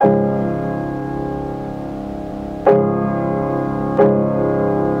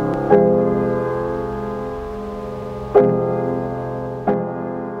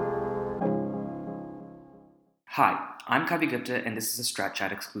I'm Kavi Gupta, and this is a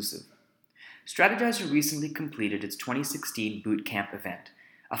StratChat exclusive. Strategyzer recently completed its 2016 Bootcamp event,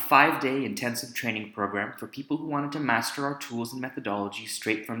 a 5-day intensive training program for people who wanted to master our tools and methodologies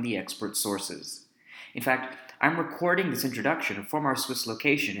straight from the expert sources. In fact, I'm recording this introduction from our Swiss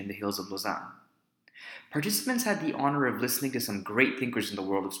location in the hills of Lausanne. Participants had the honor of listening to some great thinkers in the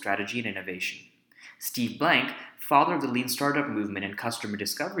world of strategy and innovation. Steve Blank, father of the lean startup movement and customer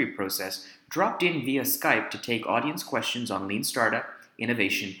discovery process, dropped in via Skype to take audience questions on lean startup,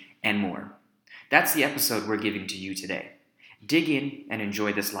 innovation, and more. That's the episode we're giving to you today. Dig in and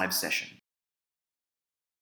enjoy this live session.